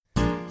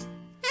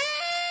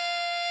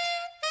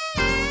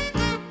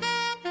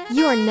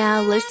You are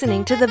now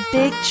listening to The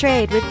Big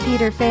Trade with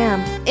Peter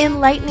Pham,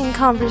 enlightening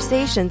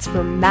conversations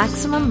for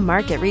maximum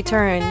market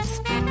returns.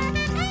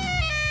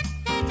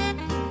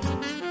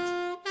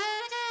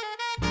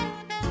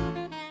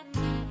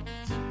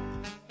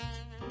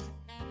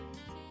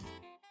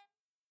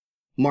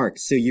 Mark,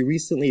 so you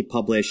recently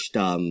published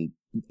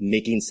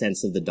Making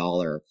Sense of the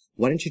Dollar.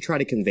 Why don't you try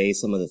to convey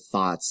some of the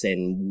thoughts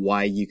and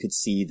why you could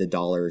see the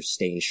dollar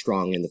staying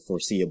strong in the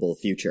foreseeable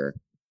future?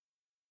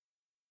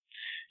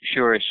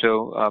 Sure.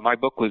 So my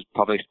book was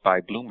published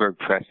by Bloomberg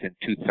Press in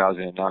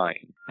 2009,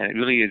 and it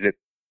really is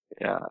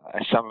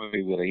a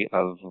summary, really,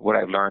 of what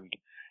I've learned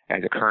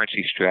as a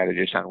currency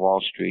strategist on Wall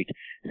Street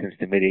since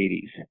the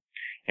mid-'80s.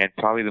 And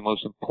probably the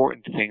most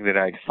important thing that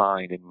I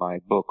find in my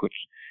book,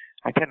 which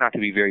I tend not to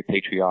be very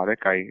patriotic.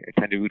 I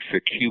tend to root for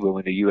Cuba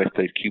when the U.S.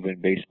 plays Cuban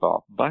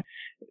baseball. But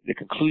the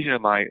conclusion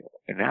of my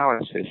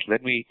analysis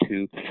led me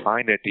to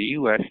find that the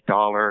U.S.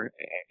 dollar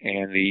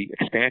and the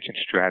expansion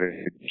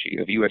strategy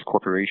of U.S.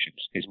 corporations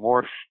is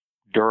more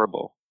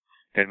durable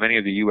than many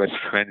of the U.S.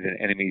 friends and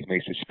enemies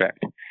may suspect.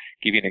 I'll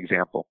give you an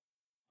example.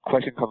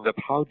 Question comes up,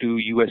 how do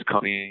U.S.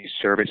 companies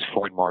service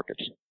foreign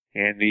markets?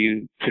 And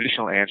the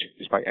traditional answer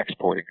is by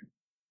exporting.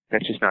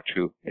 That's just not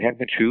true. It hasn't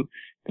been true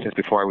since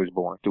before I was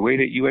born. The way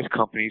that U.S.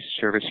 companies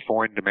service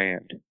foreign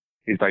demand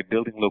is by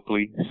building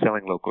locally,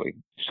 selling locally,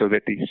 so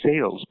that the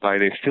sales by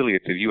the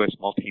affiliates of U.S.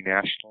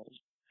 multinationals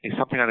is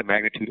something on the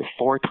magnitude of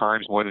 4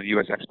 times more than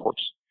U.S.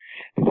 exports.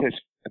 This has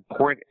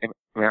important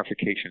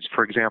ramifications.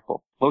 For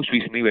example, most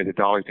recently, as the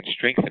dollar has been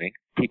strengthening,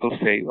 people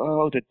say,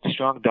 oh, the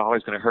strong dollar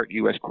is going to hurt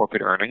U.S.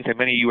 corporate earnings, and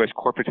many U.S.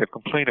 corporates have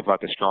complained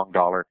about the strong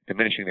dollar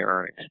diminishing their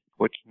earnings.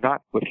 What's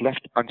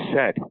left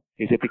unsaid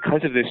is that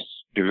because of this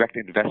direct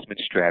investment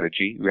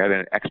strategy rather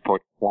than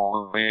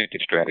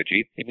export-oriented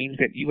strategy, it means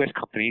that U.S.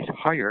 companies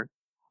hire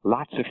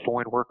lots of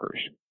foreign workers.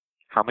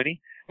 How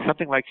many?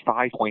 Something like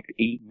 5.8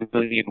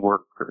 million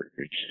workers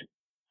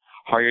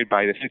hired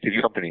by the 50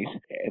 companies,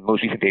 and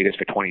most recent data is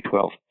for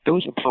 2012.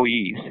 Those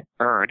employees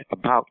earn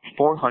about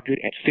 $450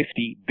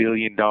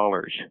 billion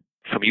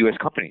from U.S.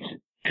 companies.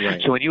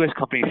 Right. So when U.S.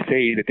 companies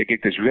say that they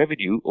get this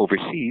revenue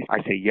overseas,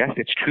 I say, yes,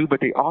 it's true,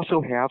 but they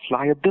also have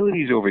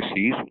liabilities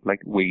overseas, like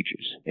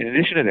wages. In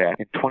addition to that,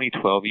 in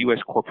 2012, U.S.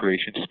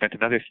 corporations spent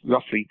another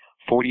roughly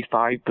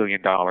 $45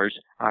 billion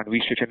on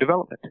research and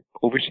development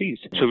overseas.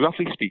 So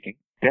roughly speaking,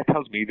 that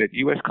tells me that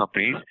U.S.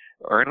 companies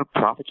earn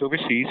profits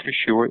overseas for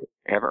sure,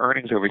 have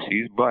earnings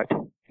overseas, but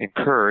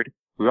incurred,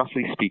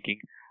 roughly speaking,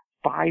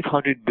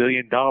 $500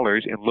 billion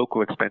in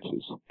local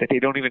expenses that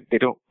people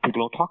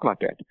don't talk about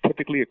that.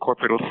 Typically, a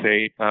corporate will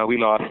say,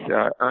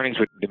 earnings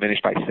were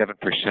diminished by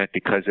 7%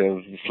 because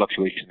of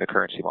fluctuation in the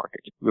currency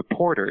market.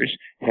 Reporters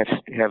have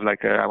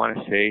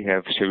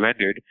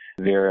surrendered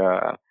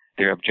their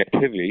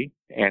objectivity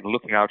and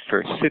looking out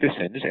for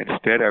citizens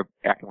instead of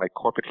acting like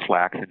corporate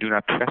flacks and do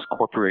not press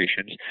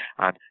corporations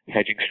on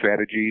hedging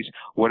strategies.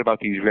 What about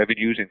these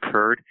revenues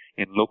incurred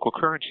in local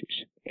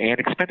currencies and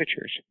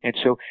expenditures? And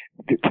so,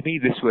 to me,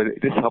 this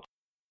helped.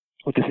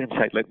 What this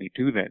insight let me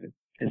do then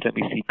is let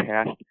me see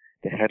past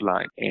the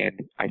headline.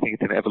 And I think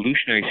it's an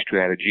evolutionary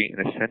strategy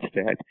in the sense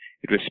that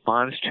it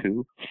responds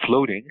to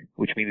floating,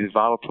 which means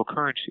volatile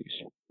currencies.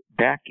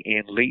 Back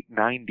in late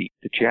 90s,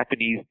 the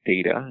Japanese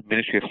data,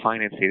 Ministry of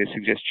Finance data,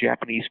 suggests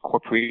Japanese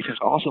corporations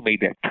also made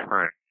that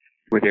turn,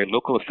 where their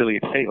local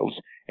affiliate sales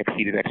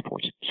exceeded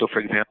exports. So, for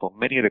example,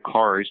 many of the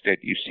cars that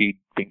you see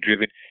being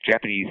driven,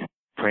 Japanese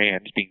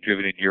brands being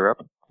driven in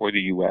Europe or the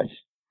U.S.,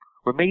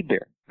 were made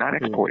there, not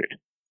exported.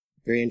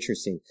 Very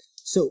interesting.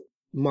 So,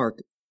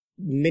 Mark,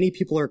 many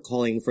people are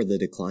calling for the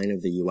decline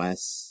of the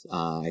U.S.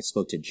 I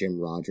spoke to Jim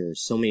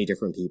Rogers. So many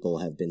different people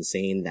have been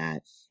saying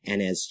that.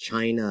 And as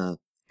China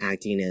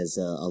acting as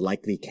a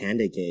likely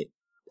candidate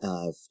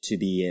to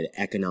be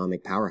an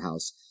economic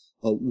powerhouse.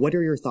 What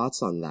are your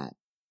thoughts on that?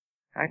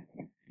 I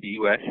think the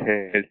U.S.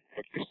 has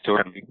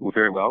historically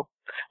very well.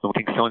 I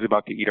think someone's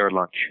about to eat our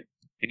lunch.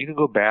 And you can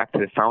go back to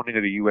the founding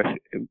of the U.S.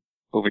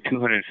 over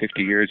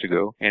 250 years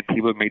ago, and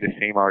people have made the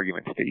same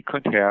arguments that you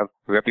couldn't have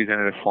a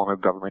representative form of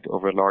government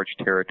over a large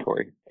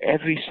territory.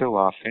 Every so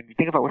often,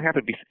 think about what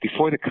happened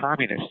before the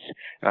communist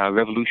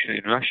revolution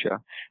in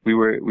Russia. We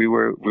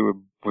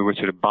were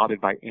sort of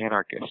bothered by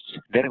anarchists.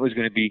 Then it was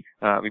going to be,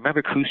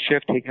 remember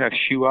Khrushchev taking his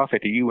shoe off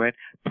at the UN,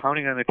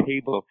 pounding on the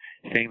table,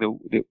 saying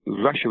that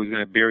Russia was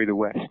going to bury the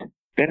West.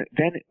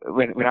 Then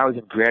when I was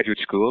in graduate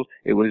school,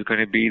 it was going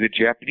to be the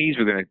Japanese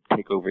were going to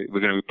take over, were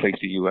going to replace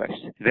the U.S.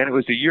 Then it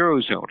was the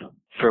Eurozone.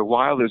 For a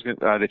while, there was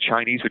the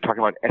Chinese were talking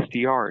about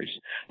SDRs.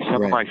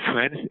 Some of my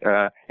friends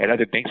at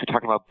other banks were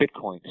talking about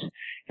Bitcoins.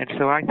 And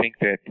so I think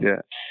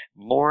that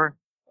more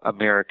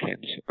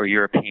Americans or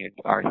Europeans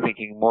are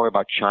thinking more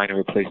about China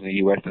replacing the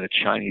U.S. than the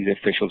Chinese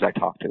officials I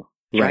talk to.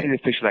 Right. Chinese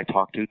officials I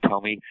talk to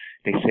tell me,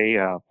 they say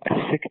a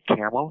sick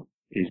camel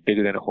is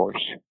bigger than a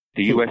horse.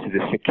 The U.S. is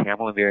a sick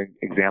camel in their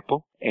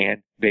example,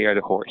 and they are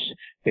the horse.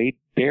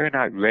 They're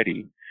not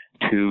ready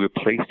to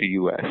replace the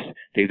U.S.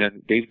 They've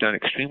done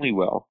extremely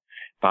well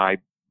by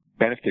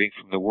benefiting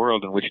from the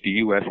world in which the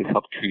U.S. has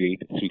helped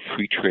create through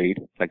free trade,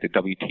 like the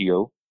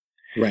WTO,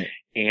 Right.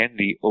 and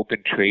the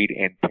open trade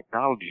and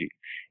technology.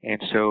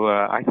 And so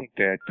I think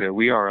that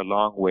we are a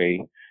long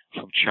way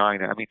from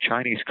China. I mean,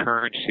 Chinese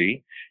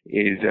currency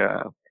is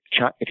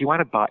if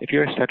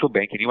you're a central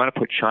bank and you want to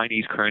put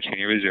Chinese currency in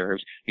your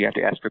reserves, you have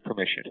to ask for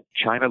permission.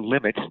 China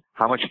limits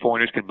how much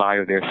foreigners can buy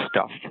of their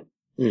stuff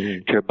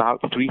to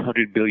about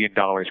 $300 billion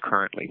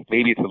currently.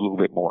 Maybe it's a little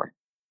bit more.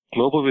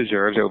 Global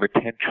reserves are over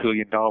 $10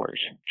 trillion.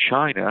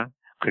 China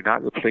could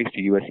not replace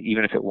the U.S.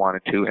 even if it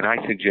wanted to, and I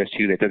suggest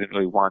to you that it doesn't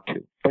really want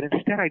to. But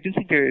instead, I do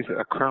think there is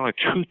a kernel of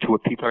truth to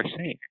what people are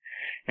saying.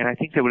 And I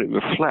think that what it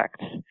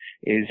reflects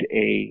is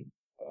a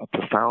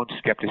profound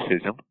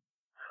skepticism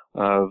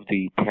of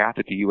the path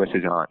that the U.S.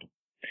 is on.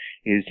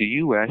 Is the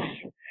U.S.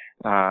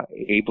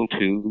 Able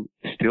to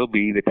still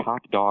be the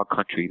top dog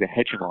country, the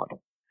hegemon?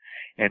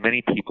 And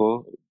many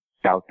people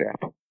doubt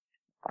that.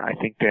 I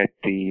think that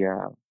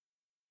the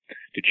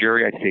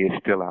jury, I'd say, is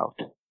still out.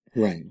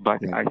 Right.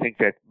 But I think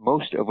that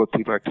most of what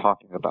people are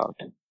talking about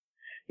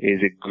is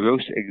a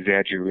gross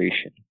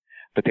exaggeration.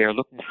 But they are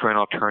looking for an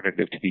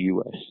alternative to the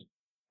U.S.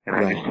 And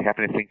I just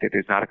happen to think that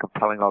there's not a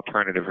compelling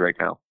alternative right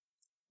now.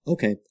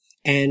 Okay.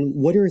 And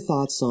what are your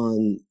thoughts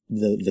on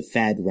the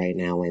Fed right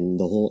now and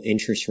the whole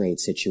interest rate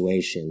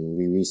situation?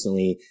 We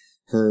recently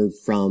heard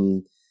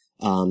from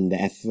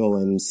the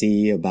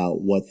FOMC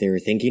about what they're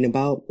thinking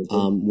about.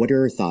 What are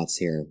your thoughts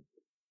here?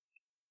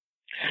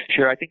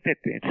 Sure. I think that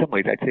in some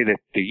ways I'd say that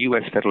the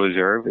U.S. Federal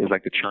Reserve is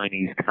like the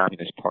Chinese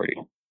Communist Party.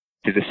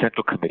 There's a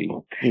central committee.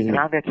 And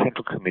on that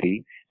central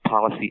committee,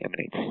 policy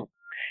emanates.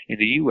 In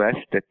the U.S.,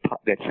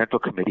 that central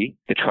committee,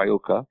 the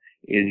Troika,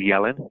 is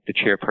Yellen, the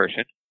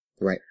chairperson.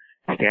 Right.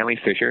 Stanley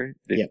Fischer,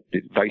 the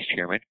vice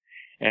chairman,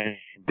 and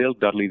Bill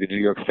Dudley, the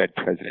New York Fed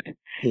president.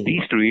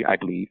 These three, I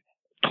believe,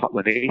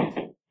 when they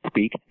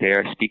speak, they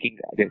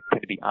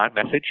tend to be on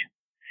message,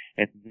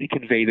 and they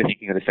convey the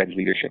thinking of the Fed's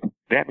leadership.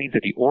 That means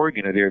that the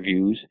organ of their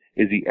views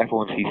is the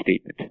FOMC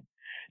statement.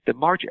 The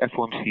March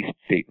FOMC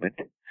statement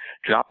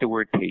dropped the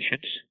word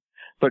patience,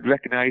 but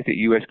recognized that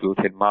U.S. growth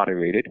had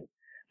moderated.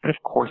 But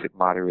of course it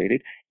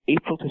moderated.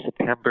 April to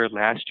September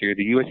last year,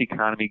 the U.S.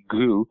 economy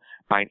grew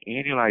by an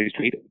annualized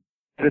rate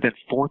better than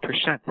 4%.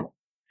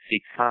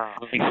 The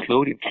economy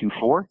slowed in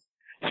Q4,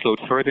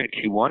 slowed further in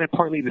Q1, and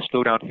partly the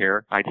slowdown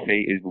here, I'd say,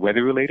 is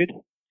weather-related,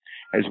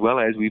 as well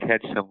as we've had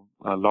some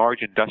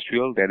large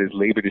industrial, that is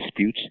labor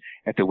disputes,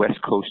 at the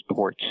West Coast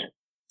ports.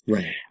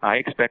 Right. I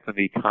expect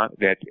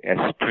that as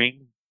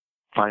spring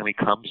finally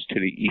comes to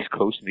the East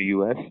Coast in the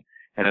U.S.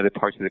 and other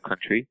parts of the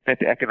country, that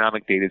the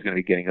economic data is going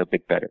to be getting a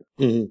bit better.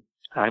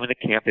 I'm in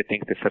the camp that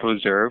thinks the Federal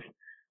Reserve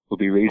will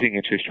be raising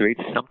interest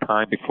rates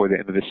sometime before the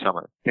end of the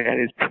summer. That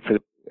is,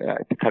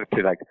 to cut it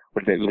to like,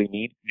 what does that really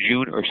mean?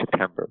 June or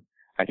September.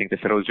 I think the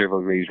Federal Reserve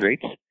will raise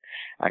rates.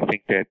 I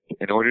think that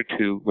in order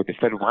to, what the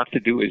Fed wants to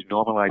do is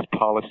normalize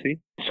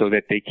policy so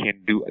that they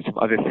can do some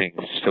other things.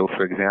 So,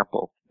 for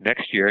example,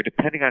 next year,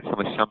 depending on some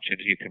assumptions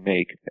you can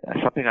make,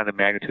 something on the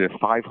magnitude of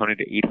 $500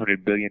 to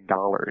 $800 billion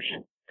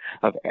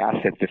of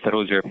assets the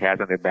Federal Reserve has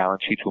on their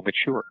balance sheets will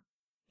mature.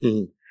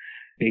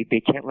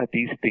 They can't let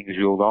these things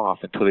roll off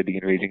until they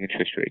begin raising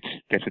interest rates.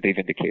 That's what they've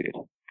indicated.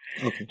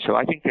 Okay. So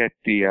I think that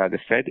the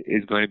Fed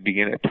is going to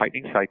begin a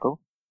tightening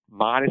cycle,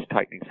 modest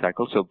tightening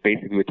cycle. So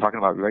basically we're talking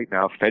about right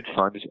now, Fed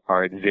funds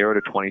are at 0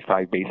 to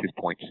 25 basis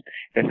points.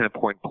 That's an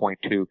important point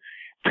too.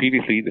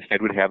 Previously, the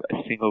Fed would have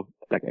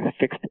a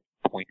fixed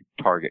point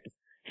target.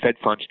 Fed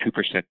funds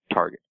 2%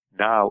 target.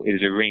 Now it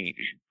is a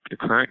range. The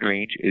current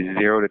range is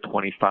 0 to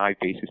 25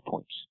 basis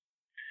points.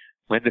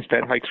 When the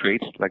Fed hikes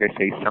rates, like I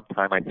say,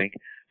 sometime I think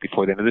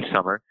before the end of the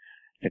summer,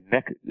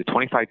 the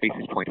 25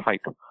 basis point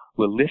hike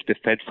will lift the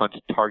Fed funds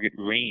target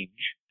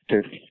range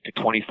to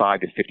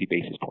 25 to 50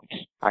 basis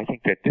points. I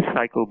think that this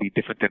cycle will be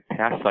different than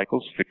past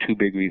cycles for two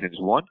big reasons.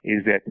 One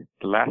is that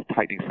the last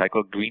tightening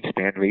cycle,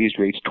 Greenspan raised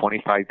rates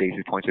 25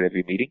 basis points at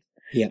every meeting.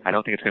 Yeah. I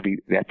don't think it's going to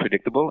be that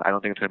predictable. I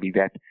don't think it's going to be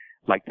that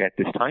like that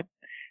this time.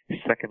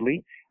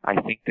 Secondly, I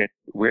think that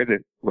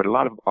what a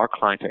lot of our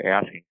clients are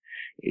asking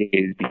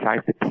is,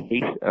 besides the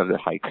pace of the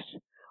hikes,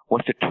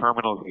 what's the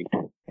terminal rate?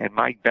 And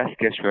my best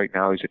guess right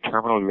now is the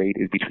terminal rate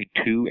is between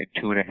 2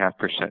 and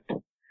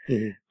 2.5%.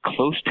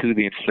 Close to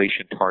the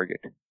inflation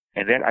target.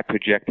 And that I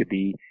project to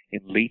be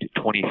in late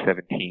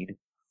 2017,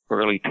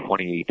 early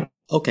 28.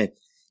 Okay.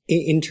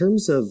 In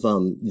terms of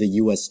the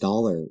U.S.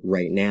 dollar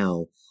right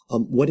now,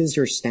 what is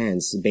your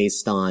stance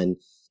based on,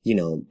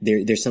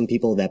 there's some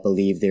people that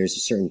believe there's a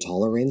certain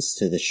tolerance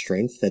to the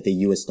strength that the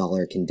U.S.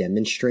 dollar can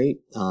demonstrate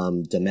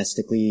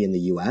domestically in the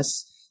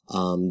U.S.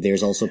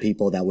 There's also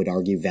people that would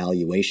argue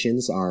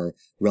valuations are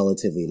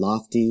relatively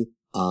lofty.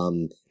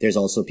 There's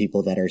also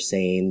people that are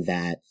saying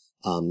that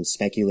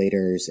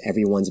speculators,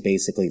 everyone's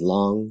basically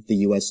long the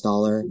U.S.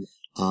 dollar.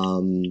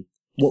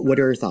 What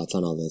are your thoughts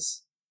on all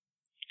this?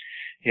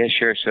 Yeah,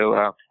 sure.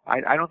 So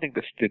I don't think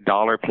the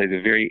dollar plays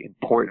a very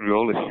important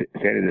role, a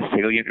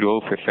salient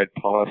role for Fed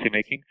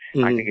policymaking.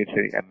 I think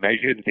it's a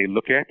measure that they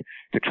look at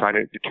to try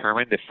to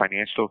determine the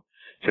financial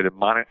sort of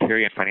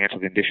monetary and financial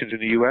conditions in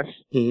the U.S.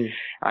 Mm-hmm.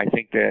 I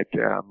think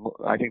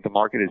the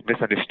market is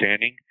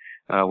misunderstanding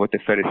what the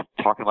Fed is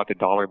talking about the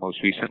dollar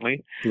most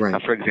recently.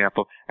 Right. For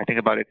example, I think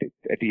about it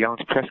at the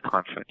Yellen's press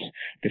conference.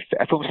 The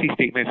FOMC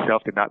statement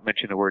itself did not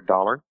mention the word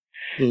dollar.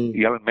 Mm-hmm.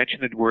 Yellen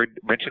mentioned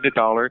the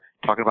dollar,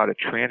 talking about a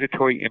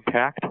transitory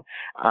impact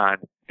on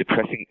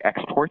depressing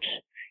exports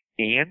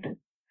and,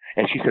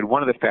 as she said,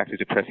 one of the factors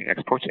depressing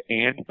exports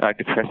and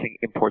depressing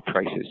import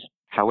prices.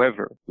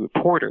 However,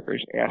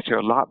 reporters asked her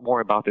a lot more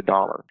about the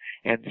dollar.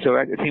 And so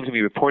it seems to me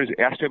reporters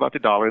asked her about the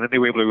dollar, and then they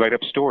were able to write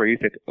up stories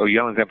that,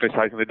 Yellen's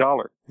emphasizing the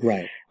dollar.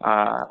 Right.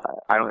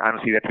 I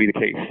don't see that to be the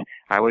case.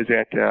 I was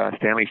at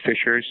Stanley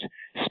Fischer's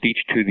speech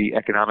to the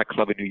Economic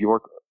Club in New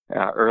York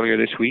earlier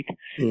this week,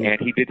 and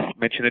he did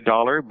mention the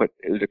dollar, but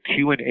it was a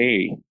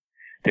Q&A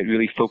that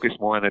really focused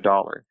more on the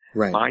dollar.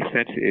 Right. My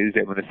sense is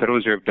that when the Federal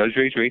Reserve does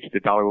raise rates,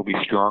 the dollar will be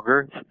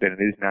stronger than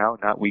it is now,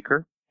 not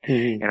weaker.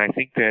 Mm-hmm. And I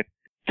think that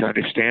to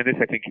understand this,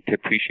 I think to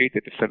appreciate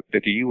that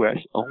the U.S.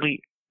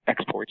 only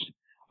exports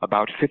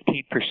about 15%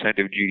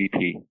 of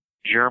GDP.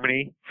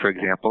 Germany, for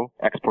example,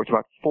 exports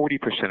about 40%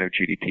 of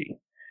GDP.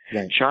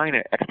 Right.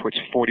 China exports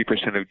 40%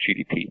 of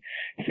GDP.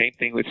 Same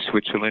thing with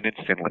Switzerland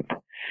and Finland.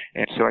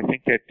 And so I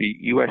think that the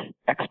U.S.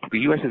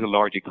 is a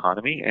large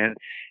economy, and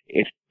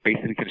it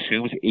basically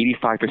consumes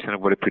 85%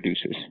 of what it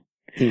produces.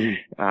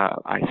 Mm-hmm.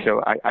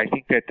 I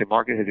think that the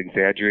market has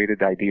exaggerated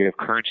the idea of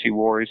currency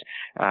wars.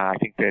 I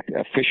think that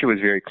Fischer was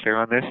very clear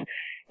on this.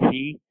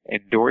 He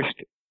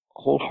endorsed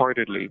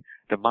wholeheartedly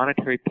the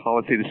monetary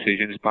policy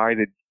decisions by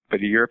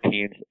the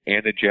Europeans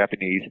and the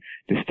Japanese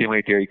to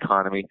stimulate their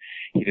economy.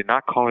 He did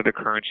not call it a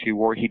currency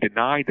war. He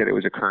denied that it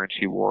was a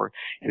currency war.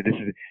 He said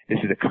this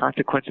is a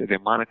consequence of their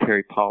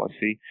monetary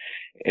policy.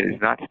 It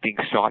is not being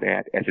sought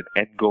at as an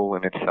end goal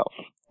in itself.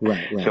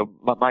 Right. So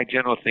my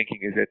general thinking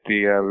is that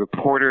the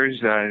reporters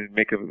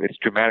it's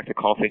dramatic to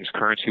call things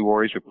currency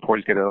wars.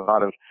 Reporters get a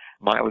lot of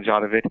mileage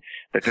out of it.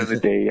 But at the end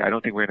of the day, I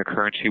don't think we're in a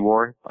currency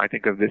war. I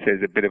think of this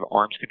as a bit of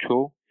arms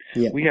control.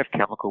 Yeah. We have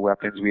chemical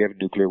weapons. We have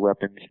nuclear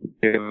weapons.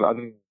 We have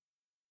other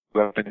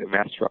weapons of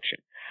mass destruction.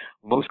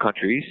 Most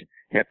countries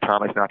have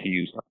promised not to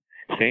use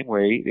them. Same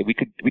way that we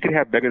could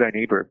have beggar thy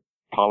neighbor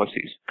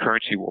policies,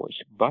 currency wars,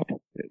 but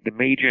the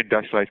major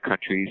industrialized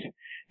countries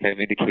have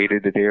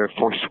indicated that they are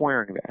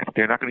forswearing that.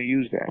 They're not going to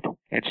use that.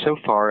 And so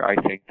far, I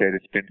think that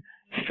it's been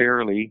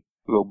fairly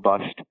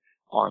robust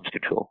arms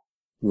control.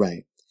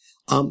 Right.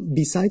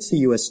 Besides the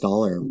U.S.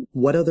 dollar,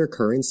 what other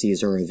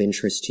currencies are of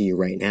interest to you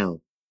right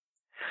now?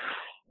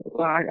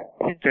 Well, I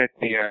think that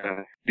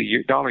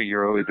the dollar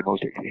euro is the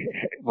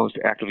most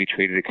actively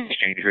traded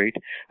exchange rate,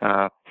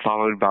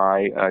 followed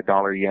by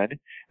dollar yen.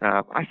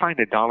 I find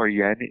that dollar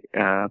yen,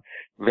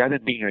 rather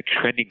than being a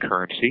trending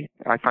currency,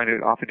 I find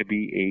it often to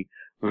be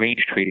a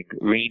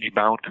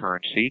range-bound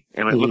currency,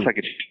 and it looks like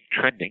it's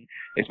trending.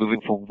 It's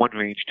moving from one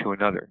range to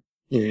another.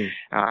 Mm-hmm.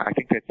 I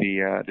think that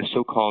the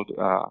so-called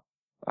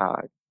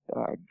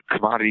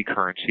commodity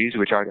currencies,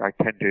 which I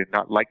tend to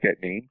not like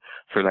that name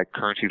for like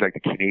currencies like the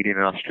Canadian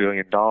and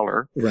Australian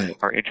dollar, right,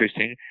 are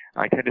interesting.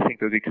 I tend to think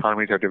those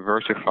economies are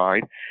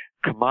diversified.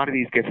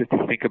 Commodities gets us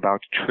to think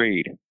about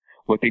trade,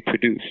 what they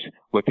produce,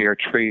 what they are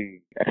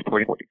trading,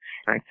 exporting.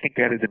 And I think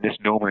that is a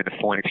misnomer in the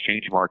foreign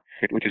exchange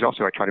market, which is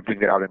also, I try to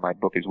bring that out in my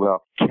book as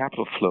well.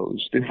 Capital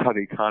flows. This is how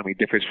the economy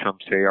differs from,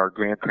 say, our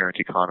grandparents'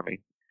 economy.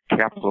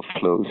 Capital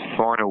flows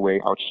far and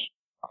away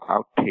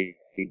outpace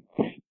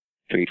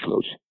trade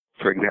flows.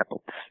 For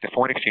example, the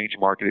foreign exchange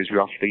market is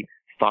roughly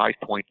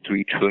 $5.3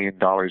 trillion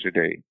a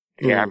day,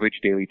 average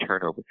daily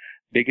turnover.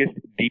 Biggest,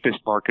 deepest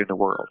market in the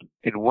world.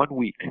 In 1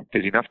 week,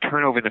 there's enough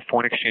turnover in the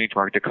foreign exchange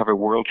market to cover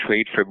world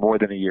trade for more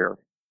than a year.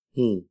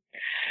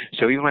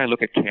 So even when I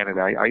look at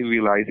Canada, I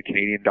realize the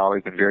Canadian dollar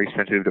has been very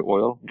sensitive to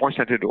oil, more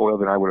sensitive to oil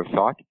than I would have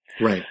thought.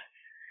 Right.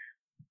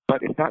 But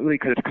it's not really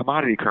because it's a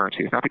commodity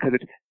currency. It's not because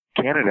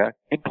Canada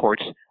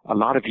imports a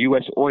lot of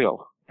U.S.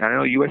 oil. I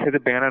know the U.S. has a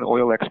ban on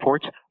oil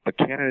exports, but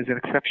Canada is an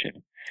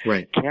exception.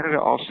 Right. Canada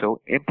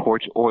also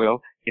imports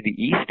oil in the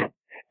east,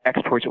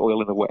 exports oil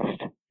in the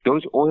west.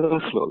 Those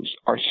oil flows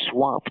are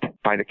swamped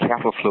by the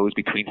capital flows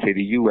between, say,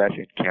 the U.S.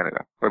 and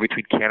Canada, or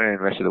between Canada and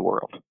the rest of the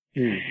world.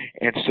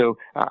 And so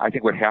I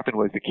think what happened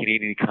was the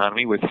Canadian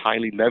economy was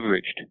highly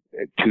leveraged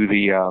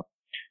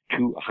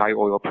to high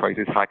oil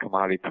prices, high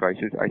commodity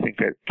prices. I think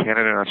that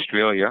Canada and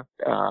Australia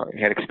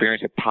had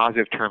experienced a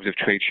positive terms of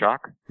trade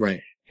shock.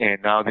 Right. And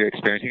now they're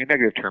experiencing a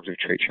negative terms of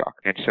trade shock.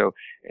 And so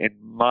in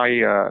my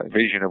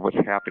vision of what's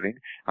happening,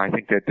 I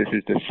think that this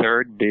is the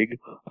third big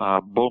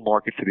bull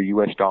market for the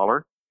U.S.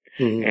 dollar.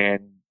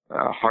 And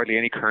hardly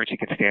any currency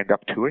can stand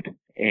up to it.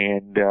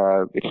 And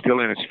it's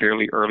still in its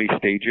fairly early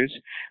stages.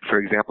 For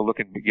example,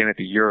 looking again at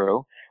the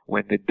euro,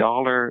 when the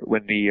dollar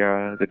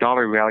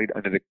rallied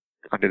under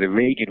the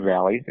Reagan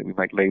rally, that we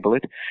might label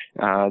it,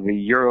 the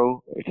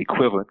euro, its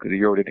equivalent, because the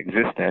euro didn't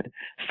exist then,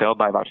 fell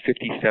by about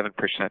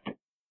 57%.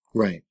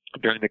 Right.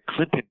 During the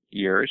Clinton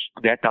years,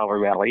 that dollar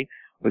rally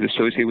was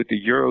associated with the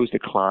euro's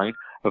decline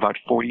about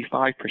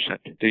 45%.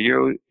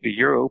 The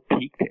euro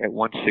peaked at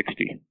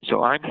 160.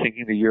 So I'm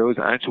thinking the euro is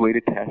on its way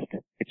to test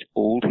its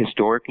old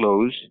historic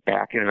lows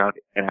back in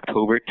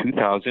October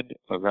 2000,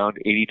 around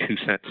 82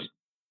 cents.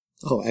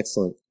 Oh,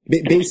 excellent.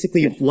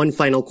 Basically, one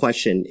final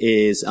question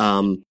is,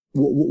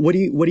 what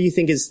do you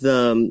think is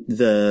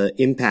the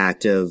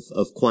impact of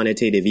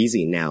quantitative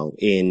easing now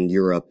in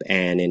Europe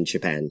and in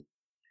Japan?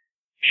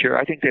 Sure.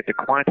 I think that the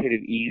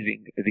quantitative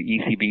easing the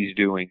ECB is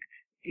doing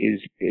is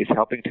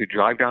helping to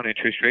drive down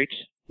interest rates.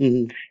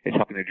 Mm-hmm. It's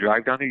helping to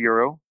drive down the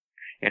euro.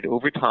 And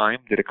over time,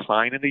 the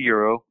decline in the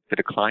euro, the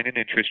decline in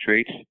interest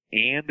rates,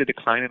 and the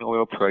decline in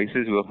oil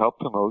prices will help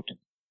promote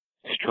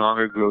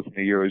stronger growth in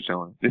the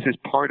Eurozone. This is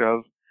part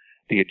of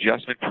the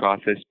adjustment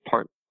process,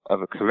 part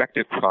of a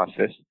corrective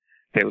process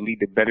that will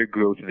lead to better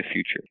growth in the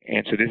future.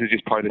 And so this is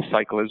just part of the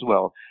cycle as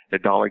well. The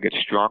dollar gets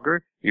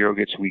stronger, the euro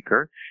gets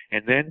weaker,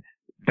 and then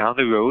down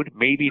the road,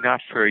 maybe not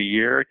for a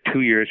year,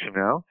 2 years from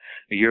now,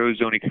 the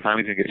Eurozone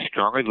economy is going to get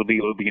stronger. They'll be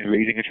able to begin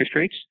raising interest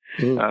rates.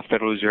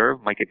 Federal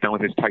Reserve might get done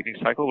with its tightening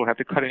cycle. We'll have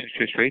to cut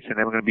interest rates, and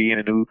then we're going to be in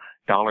a new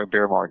dollar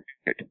bear market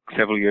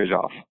several years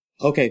off.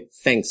 Okay,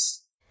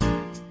 thanks.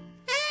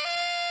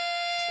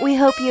 We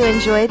hope you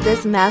enjoyed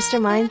this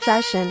mastermind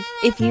session.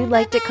 If you'd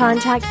like to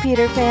contact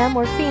Peter Pham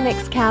or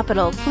Phoenix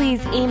Capital,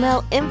 please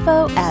email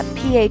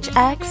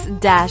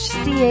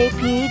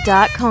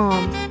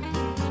info@phx-cap.com.